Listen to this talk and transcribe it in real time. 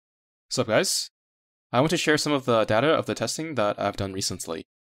Sup guys? I want to share some of the data of the testing that I've done recently.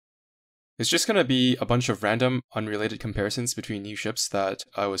 It's just going to be a bunch of random, unrelated comparisons between new ships that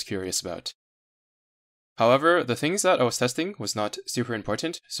I was curious about. However, the things that I was testing was not super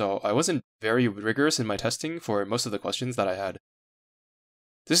important, so I wasn't very rigorous in my testing for most of the questions that I had.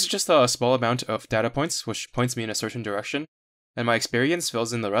 This is just a small amount of data points which points me in a certain direction, and my experience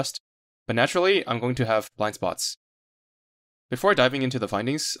fills in the rest, but naturally I'm going to have blind spots. Before diving into the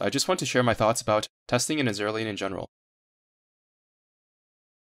findings, I just want to share my thoughts about testing in Azur in general.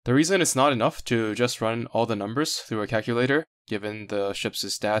 The reason it's not enough to just run all the numbers through a calculator, given the ship's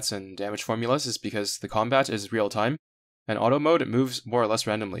stats and damage formulas, is because the combat is real-time, and auto mode moves more or less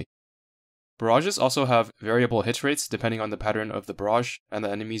randomly. Barrages also have variable hit rates depending on the pattern of the barrage and the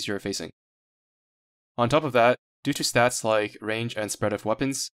enemies you're facing. On top of that, due to stats like range and spread of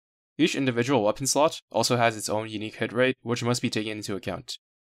weapons, each individual weapon slot also has its own unique hit rate, which must be taken into account.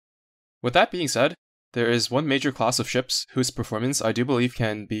 With that being said, there is one major class of ships whose performance I do believe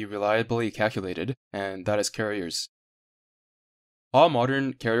can be reliably calculated, and that is carriers. All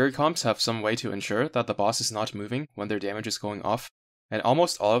modern carrier comps have some way to ensure that the boss is not moving when their damage is going off, and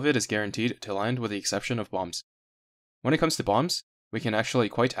almost all of it is guaranteed to land with the exception of bombs. When it comes to bombs, we can actually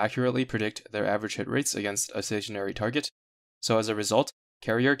quite accurately predict their average hit rates against a stationary target, so as a result,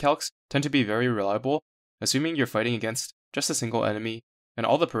 carrier calcs tend to be very reliable, assuming you're fighting against just a single enemy and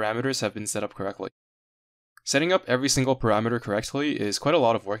all the parameters have been set up correctly. Setting up every single parameter correctly is quite a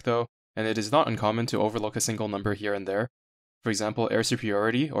lot of work though, and it is not uncommon to overlook a single number here and there, for example air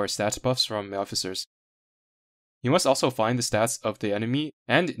superiority or stats buffs from officers. You must also find the stats of the enemy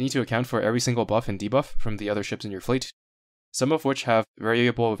and need to account for every single buff and debuff from the other ships in your fleet, some of which have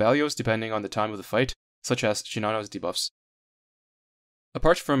variable values depending on the time of the fight, such as Shinano's debuffs.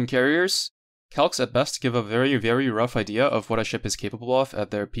 Apart from carriers, calcs at best give a very rough idea of what a ship is capable of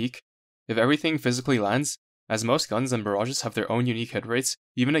at their peak, if everything physically lands, as most guns and barrages have their own unique hit rates,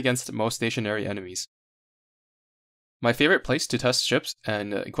 even against most stationary enemies. My favorite place to test ships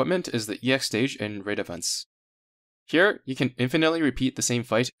and equipment is the EX stage in raid events. Here, you can infinitely repeat the same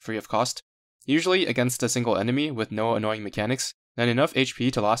fight free of cost, usually against a single enemy with no annoying mechanics, and enough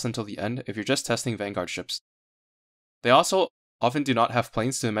HP to last until the end if you're just testing Vanguard ships. They also often do not have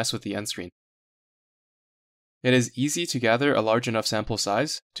planes to mess with the end screen. It is easy to gather a large enough sample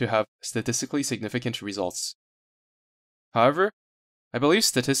size to have statistically significant results. However, I believe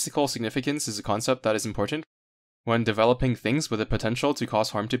statistical significance is a concept that is important when developing things with the potential to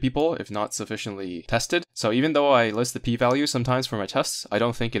cause harm to people if not sufficiently tested, so even though I list the p-value sometimes for my tests, I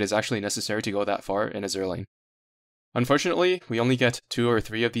don't think it is actually necessary to go that far in Azur. Unfortunately, we only get 2 or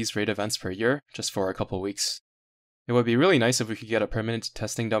 3 of these raid events per year, just for a couple weeks. It would be really nice if we could get a permanent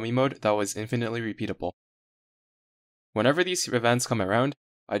testing dummy mode that was infinitely repeatable. Whenever these events come around,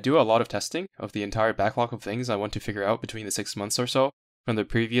 I do a lot of testing of the entire backlog of things I want to figure out between the 6 months or so from the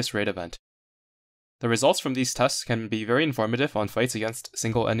previous raid event. The results from these tests can be very informative on fights against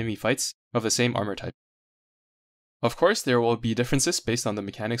single enemy fights of the same armor type. Of course, there will be differences based on the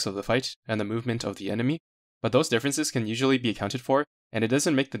mechanics of the fight and the movement of the enemy, but those differences can usually be accounted for, and it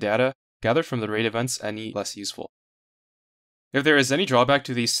doesn't make the data gathered from the raid events any less useful. If there is any drawback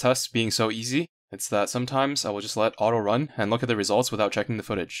to these tests being so easy, it's that sometimes I will just let auto run and look at the results without checking the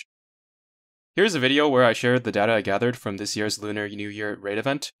footage. Here's a video where I shared the data I gathered from this year's Lunar New Year raid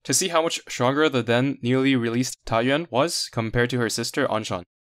event to see how much stronger the then newly released Taiyuan was compared to her sister Anshan.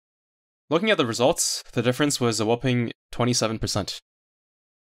 Looking at the results, the difference was a whopping 27%.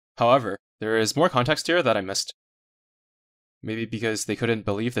 However, there is more context here that I missed. Maybe because they couldn't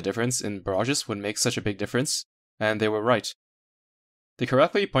believe the difference in barrages would make such a big difference, and they were right. They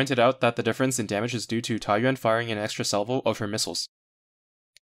correctly pointed out that the difference in damage is due to Taiyuan firing an extra salvo of her missiles.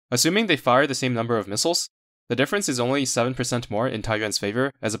 Assuming they fire the same number of missiles, the difference is only 7% more in Taiyuan's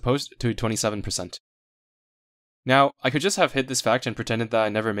favor as opposed to 27%. Now, I could just have hid this fact and pretended that I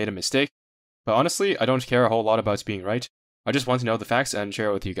never made a mistake, but honestly, I don't care a whole lot about being right. I just want to know the facts and share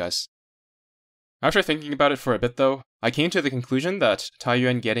it with you guys. After thinking about it for a bit though, I came to the conclusion that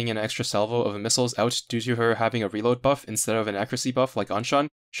Taiyuan getting an extra salvo of missiles out due to her having a reload buff instead of an accuracy buff like Anshan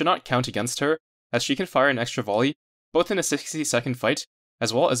should not count against her, as she can fire an extra volley both in a 60-second fight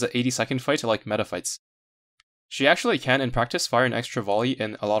as well as an 80-second fight like meta fights. She actually can in practice fire an extra volley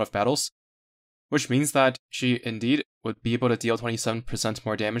in a lot of battles, which means that she indeed would be able to deal 27%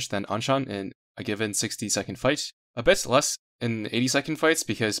 more damage than Anshan in a given 60-second fight, a bit less in 80-second fights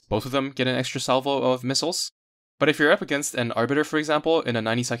because both of them get an extra salvo of missiles. But if you're up against an Arbiter, for example, in a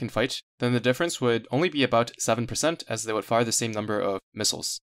 90-second fight, then the difference would only be about 7% as they would fire the same number of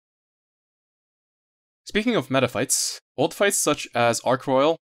missiles. Speaking of meta fights, old fights such as Arc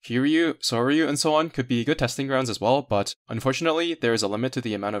Royal, Kiryu, Soryu, and so on could be good testing grounds as well, but unfortunately, there is a limit to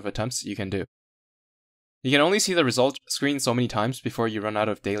the amount of attempts you can do. You can only see the result screen so many times before you run out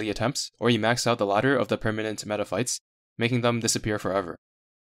of daily attempts, or you max out the ladder of the permanent meta fights, making them disappear forever.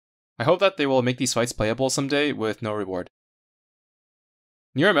 I hope that they will make these fights playable someday with no reward.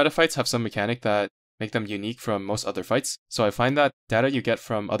 Newer meta fights have some mechanic that make them unique from most other fights, so I find that data you get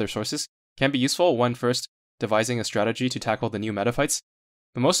from other sources can be useful when first devising a strategy to tackle the new meta fights,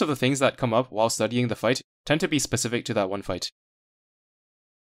 but most of the things that come up while studying the fight tend to be specific to that one fight.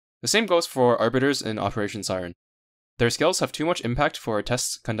 The same goes for Arbiters in Operation Siren. Their skills have too much impact for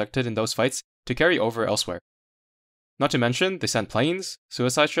tests conducted in those fights to carry over elsewhere. Not to mention, they send planes,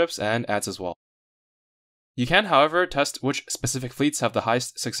 suicide ships, and ads as well. You can, however, test which specific fleets have the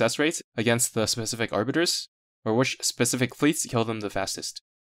highest success rates against the specific Arbiters, or which specific fleets kill them the fastest.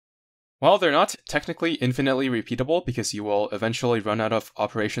 While they're not technically infinitely repeatable because you will eventually run out of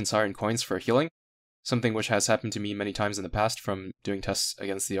Operation Siren coins for healing, something which has happened to me many times in the past from doing tests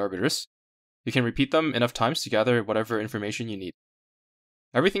against the Arbiters, you can repeat them enough times to gather whatever information you need.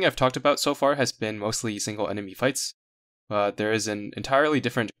 Everything I've talked about so far has been mostly single enemy fights, but there is an entirely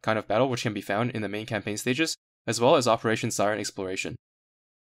different kind of battle which can be found in the main campaign stages, as well as Operation Siren exploration.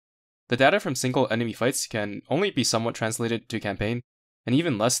 The data from single enemy fights can only be somewhat translated to campaign, and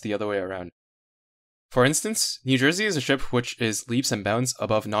even less the other way around. For instance, New Jersey is a ship which is leaps and bounds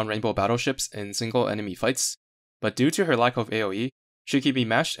above non-rainbow battleships in single enemy fights, but due to her lack of AoE, she can be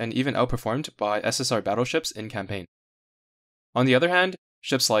matched and even outperformed by SSR battleships in campaign. On the other hand,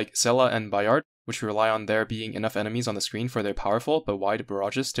 ships like Sela and Bayard, which rely on there being enough enemies on the screen for their powerful but wide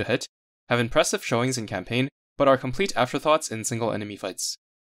barrages to hit, have impressive showings in campaign, but are complete afterthoughts in single enemy fights.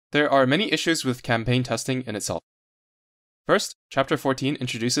 There are many issues with campaign testing in itself. First, Chapter 14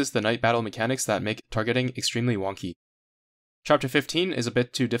 introduces the night battle mechanics that make targeting extremely wonky. Chapter 15 is a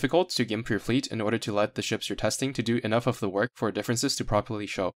bit too difficult to gimp your fleet in order to let the ships you're testing to do enough of the work for differences to properly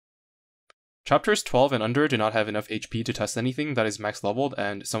show. Chapters 12 and under do not have enough HP to test anything that is max leveled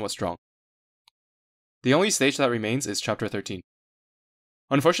and somewhat strong. The only stage that remains is Chapter 13.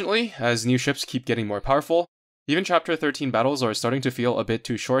 Unfortunately, as new ships keep getting more powerful, even Chapter 13 battles are starting to feel a bit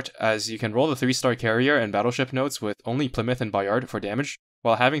too short, as you can roll the 3-star carrier and battleship nodes with only Plymouth and Bayard for damage,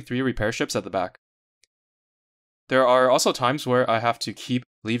 while having 3 repair ships at the back. There are also times where I have to keep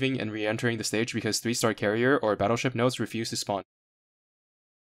leaving and re-entering the stage because 3-star carrier or battleship nodes refuse to spawn.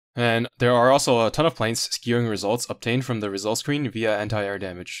 And there are also a ton of planes skewing results obtained from the result screen via anti-air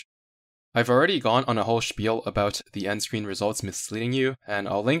damage. I've already gone on a whole spiel about the end screen results misleading you, and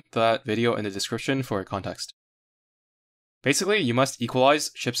I'll link that video in the description for context. Basically, you must equalize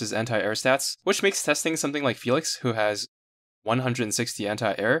ships' anti-air stats, which makes testing something like Felix, who has 160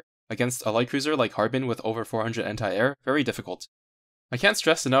 anti-air, against a light cruiser like Harbin with over 400 anti-air, very difficult. I can't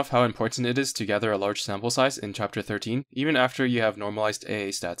stress enough how important it is to gather a large sample size in Chapter 13, even after you have normalized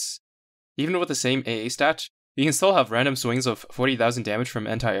AA stats. Even with the same AA stat, you can still have random swings of 40,000 damage from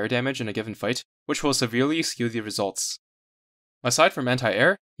anti-air damage in a given fight, which will severely skew the results. Aside from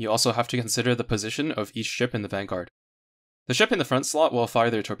anti-air, you also have to consider the position of each ship in the vanguard. The ship in the front slot will fire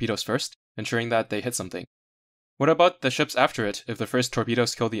their torpedoes first, ensuring that they hit something. What about the ships after it if the first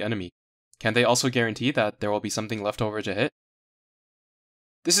torpedoes kill the enemy? Can they also guarantee that there will be something left over to hit?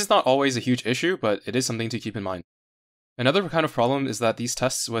 This is not always a huge issue, but it is something to keep in mind. Another kind of problem is that these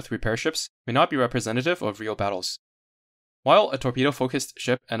tests with repair ships may not be representative of real battles. While a torpedo-focused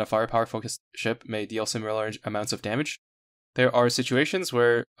ship and a firepower-focused ship may deal similar amounts of damage, there are situations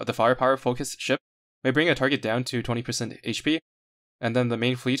where the firepower-focused ship may bring a target down to 20% HP, and then the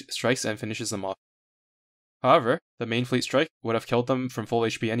main fleet strikes and finishes them off. However, the main fleet strike would have killed them from full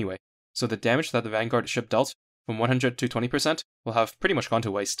HP anyway, so the damage that the vanguard ship dealt from 100 to 20% will have pretty much gone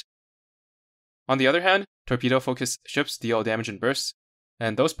to waste. On the other hand, torpedo-focused ships deal damage in bursts,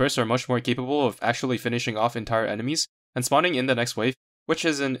 and those bursts are much more capable of actually finishing off entire enemies and spawning in the next wave, which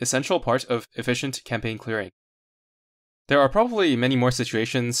is an essential part of efficient campaign clearing. There are probably many more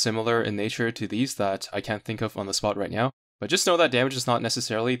situations similar in nature to these that I can't think of on the spot right now, but just know that damage is not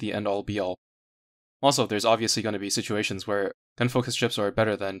necessarily the end-all be-all. Also, there's obviously going to be situations where gun-focused ships are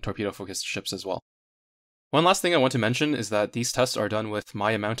better than torpedo-focused ships as well. One last thing I want to mention is that these tests are done with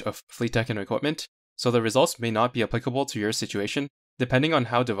my amount of fleet tech and equipment, so the results may not be applicable to your situation, depending on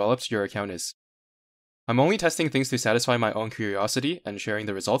how developed your account is. I'm only testing things to satisfy my own curiosity and sharing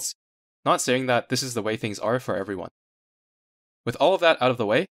the results, not saying that this is the way things are for everyone. With all of that out of the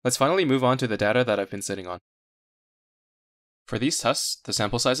way, let's finally move on to the data that I've been sitting on. For these tests, the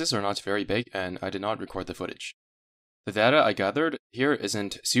sample sizes are not very big and I did not record the footage. The data I gathered here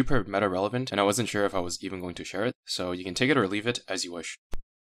isn't super meta-relevant and I wasn't sure if I was even going to share it, so you can take it or leave it as you wish.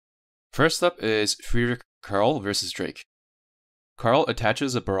 First up is Friedrich Karl versus Drake. Karl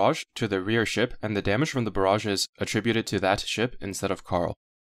attaches a barrage to the rear ship, and the damage from the barrage is attributed to that ship instead of Karl.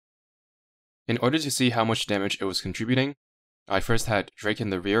 In order to see how much damage it was contributing, I first had Drake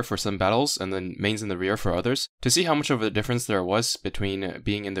in the rear for some battles, and then mains in the rear for others, to see how much of a difference there was between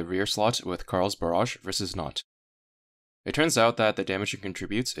being in the rear slot with Karl's barrage versus not. It turns out that the damage it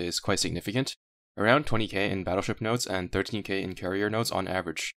contributes is quite significant, around 20k in battleship nodes and 13k in carrier nodes on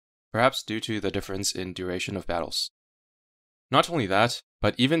average, perhaps due to the difference in duration of battles. Not only that,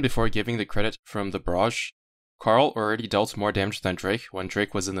 but even before giving the credit from the barrage, Karl already dealt more damage than Drake when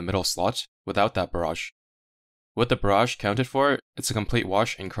Drake was in the middle slot, without that barrage. With the barrage counted for, it's a complete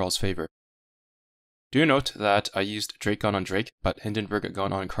wash in Karl's favor. Do note that I used Drake gun on Drake, but Hindenburg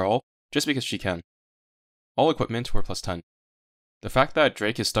gun on Karl, just because she can. All equipment were plus 10. The fact that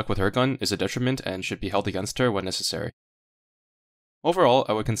Drake is stuck with her gun is a detriment and should be held against her when necessary. Overall,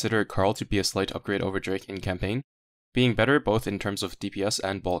 I would consider Karl to be a slight upgrade over Drake in campaign, being better both in terms of DPS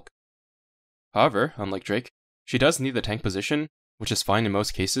and bulk. However, unlike Drake, she does need the tank position, which is fine in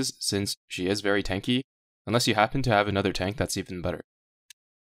most cases since she is very tanky, unless you happen to have another tank that's even better.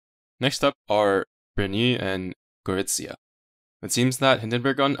 Next up are Breny and Gorizia. It seems that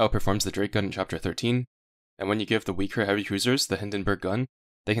Hindenburg gun outperforms the Drake gun in Chapter 13, and when you give the weaker heavy cruisers the Hindenburg gun,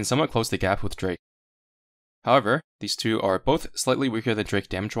 they can somewhat close the gap with Drake. However, these two are both slightly weaker than Drake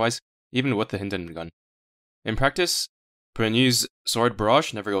damage-wise, even with the Hindenburg gun. In practice, Breny's sword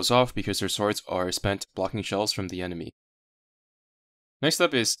barrage never goes off because her swords are spent blocking shells from the enemy. Next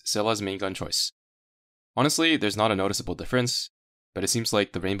up is Scylla's main gun choice. Honestly, there's not a noticeable difference, but it seems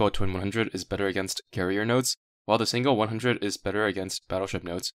like the Rainbow Twin 100 is better against carrier nodes, while the single 100 is better against battleship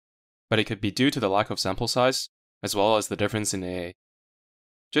nodes, but it could be due to the lack of sample size, as well as the difference in AA.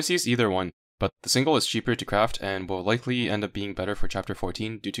 Just use either one, but the single is cheaper to craft and will likely end up being better for Chapter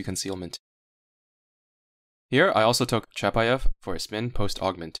 14 due to concealment. Here, I also took Chapayev for a spin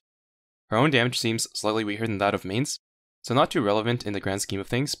post-augment. Her own damage seems slightly weaker than that of mains, so not too relevant in the grand scheme of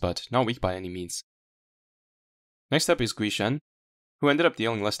things, but not weak by any means. Next up is Gui Shen, who ended up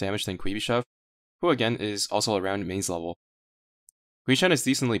dealing less damage than Kuibyshev, who again is also around mains level. Gui Shen is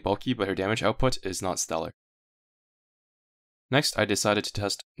decently bulky, but her damage output is not stellar. Next, I decided to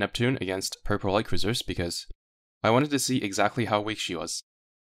test Neptune against purple light cruisers because I wanted to see exactly how weak she was.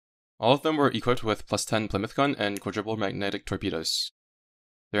 All of them were equipped with plus 10 Plymouth gun and quadruple magnetic torpedoes.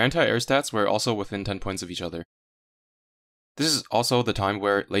 Their anti-air stats were also within 10 points of each other. This is also the time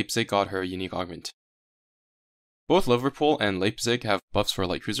where Leipzig got her unique augment. Both Liverpool and Leipzig have buffs for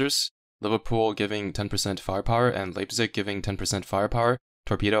light cruisers, Liverpool giving 10% firepower and Leipzig giving 10% firepower,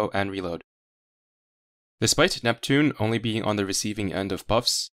 torpedo, and reload. Despite Neptune only being on the receiving end of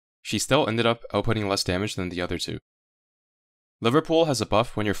buffs, she still ended up outputting less damage than the other two. Liverpool has a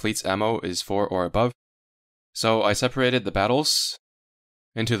buff when your fleet's ammo is 4 or above, so I separated the battles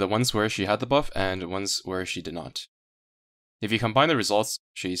into the ones where she had the buff and ones where she did not. If you combine the results,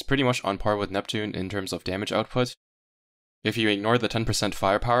 she's pretty much on par with Neptune in terms of damage output, if you ignore the 10%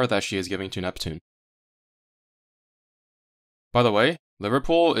 firepower that she is giving to Neptune. By the way,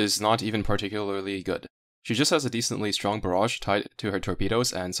 Liverpool is not even particularly good. She just has a decently strong barrage tied to her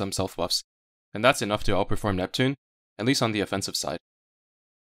torpedoes and some self-buffs, and that's enough to outperform Neptune, at least on the offensive side.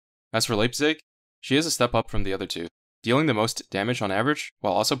 As for Leipzig, she is a step up from the other two, dealing the most damage on average,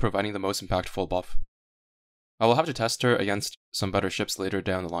 while also providing the most impactful buff. I will have to test her against some better ships later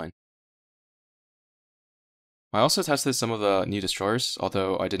down the line. I also tested some of the new destroyers,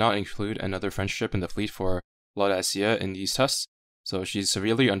 although I did not include another French ship in the fleet for L'Audacia in these tests, so she's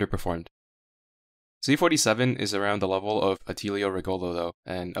severely underperformed. C-47 is around the level of Attilio Regolo though,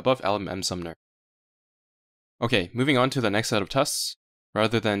 and above Alan M. Sumner. Okay, moving on to the next set of tests.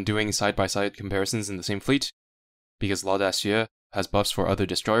 Rather than doing side-by-side comparisons in the same fleet, because L'Audacia has buffs for other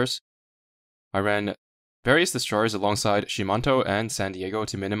destroyers, I ran various destroyers alongside Shimanto and San Diego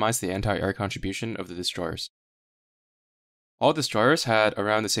to minimize the anti-air contribution of the destroyers. All destroyers had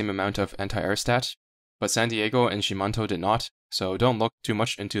around the same amount of anti-air stat, but San Diego and Shimanto did not, so don't look too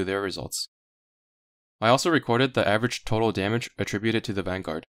much into their results. I also recorded the average total damage attributed to the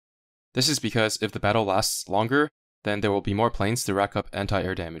Vanguard. This is because if the battle lasts longer, then there will be more planes to rack up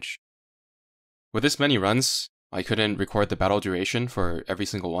anti-air damage. With this many runs, I couldn't record the battle duration for every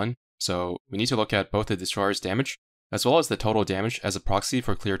single one, so we need to look at both the destroyer's damage, as well as the total damage as a proxy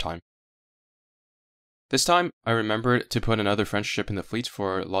for clear time. This time, I remembered to put another French ship in the fleet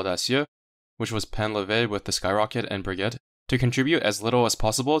for L'Audacia, which was Penlevé with the Skyrocket and Brigade, to contribute as little as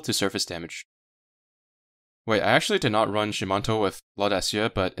possible to surface damage. Wait, I actually did not run Shimanto with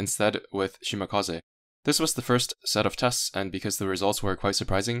L'Audacia, but instead with Shimakaze. This was the first set of tests, and because the results were quite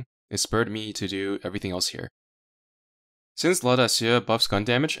surprising, it spurred me to do everything else here. Since L'Audacieux buffs gun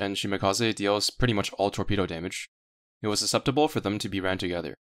damage and Shimakaze deals pretty much all torpedo damage, it was susceptible for them to be ran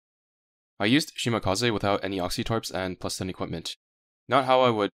together. I used Shimakaze without any Oxytorps and +10 equipment. Not how I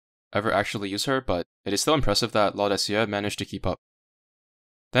would ever actually use her, but it is still impressive that L'Audacieux managed to keep up.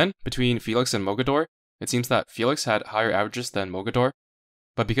 Then, between Felix and Mogador, it seems that Felix had higher averages than Mogador,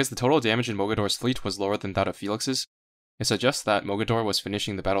 but because the total damage in Mogador's fleet was lower than that of Felix's, it suggests that Mogador was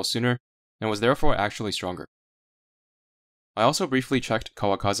finishing the battle sooner and was therefore actually stronger. I also briefly checked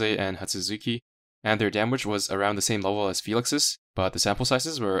Kawakaze and Hatsuzuki, and their damage was around the same level as Felix's, but the sample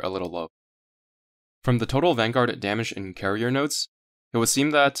sizes were a little low. From the total Vanguard damage in carrier nodes, it would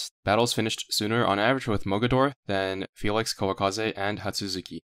seem that battles finished sooner on average with Mogador than Felix, Kawakaze, and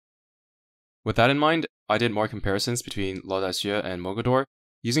Hatsuzuki. With that in mind, I did more comparisons between L'Audacieux and Mogador,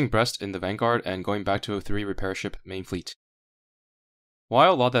 using Brest in the Vanguard and going back to a 3 repair ship main fleet.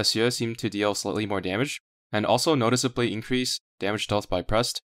 While L'Audacieux seemed to deal slightly more damage, and also noticeably increase damage dealt by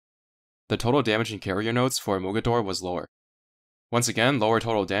Brest, the total damage in carrier nodes for Mogador was lower. Once again, lower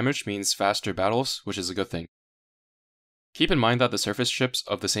total damage means faster battles, which is a good thing. Keep in mind that the surface ships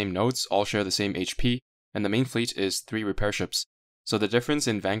of the same nodes all share the same HP, and the main fleet is 3 repair ships, so the difference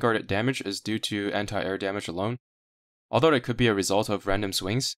in Vanguard damage is due to anti-air damage alone, although it could be a result of random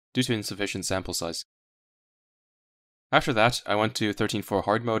swings due to insufficient sample size. After that, I went to 13.4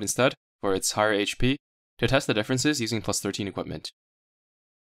 hard mode instead, for its higher HP, to test the differences using +13 equipment.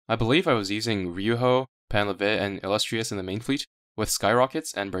 I believe I was using Ryuho, Panlevet, and Illustrious in the main fleet, with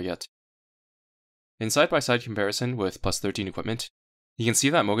Skyrockets and Brigitte. In side-by-side comparison with +13 equipment, you can see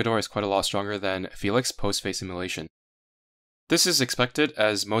that Mogador is quite a lot stronger than Felix post-phase simulation. This is expected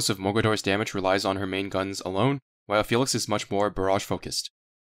as most of Mogador's damage relies on her main guns alone, while Felix is much more barrage-focused.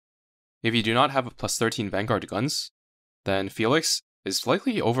 If you do not have +13 Vanguard guns, then Felix is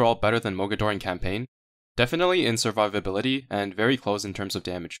likely overall better than Mogador in campaign, definitely in survivability and very close in terms of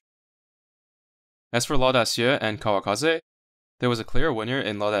damage. As for L'Audacieux and Kawakaze, there was a clear winner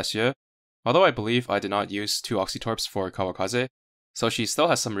in L'Audacieux, although I believe I did not use 2 Oxytorps for Kawakaze, so she still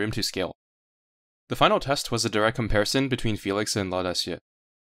has some room to scale. The final test was a direct comparison between Felix and L'Audacieux.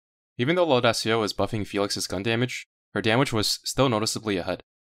 Even though L'Audacieux was buffing Felix's gun damage, her damage was still noticeably ahead.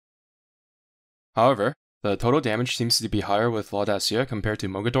 However, the total damage seems to be higher with L'Audacieux compared to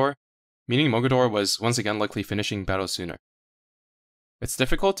Mogador, meaning Mogador was once again likely finishing battles sooner. It's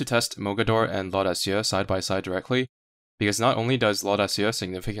difficult to test Mogador and L'Audacieux side by side directly, because not only does L'Audacieux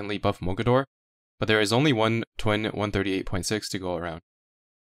significantly buff Mogador, but there is only one twin 138.6 to go around.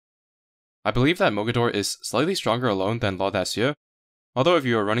 I believe that Mogador is slightly stronger alone than L'Audacieux, although if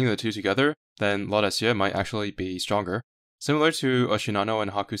you are running the two together, then L'Audacieux might actually be stronger, similar to a Shinano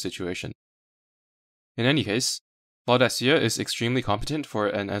and Haku situation. In any case, L'Audacieux is extremely competent for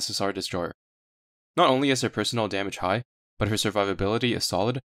an SSR destroyer. Not only is her personal damage high, but her survivability is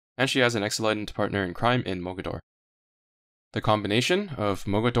solid, and she has an excellent partner in crime in Mogador. The combination of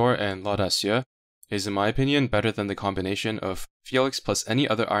Mogador and L'Audacieux is in my opinion better than the combination of Felix plus any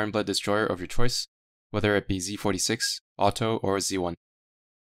other Ironblood destroyer of your choice, whether it be Z46, Otto, or Z1.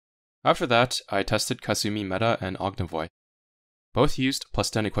 After that, I tested Kasumi Meta and Ognavoy. Both used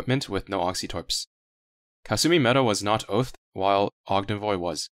 +10 equipment with no Oxytorps. Kasumi Meta was not oathed, while Ognavoy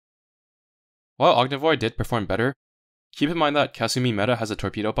was. While Ognavoy did perform better, keep in mind that Kasumi Meta has a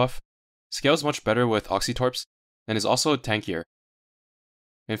torpedo buff, scales much better with Oxytorps, and is also tankier.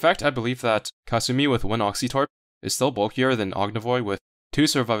 In fact, I believe that Kasumi with 1 Oxytorp is still bulkier than Ognavoy with 2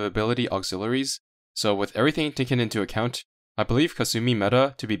 survivability auxiliaries, so with everything taken into account, I believe Kasumi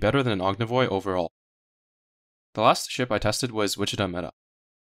Meta to be better than Ognavoy overall. The last ship I tested was Wichita Meta.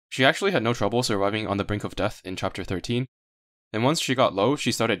 She actually had no trouble surviving on the brink of death in Chapter 13, and once she got low,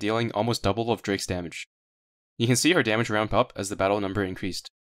 she started dealing almost double of Drake's damage. You can see her damage ramp up as the battle number increased.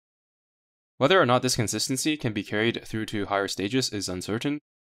 Whether or not this consistency can be carried through to higher stages is uncertain,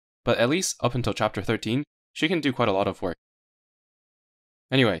 but at least up until Chapter 13, she can do quite a lot of work.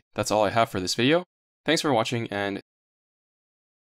 Anyway, that's all I have for this video. Thanks for watching, and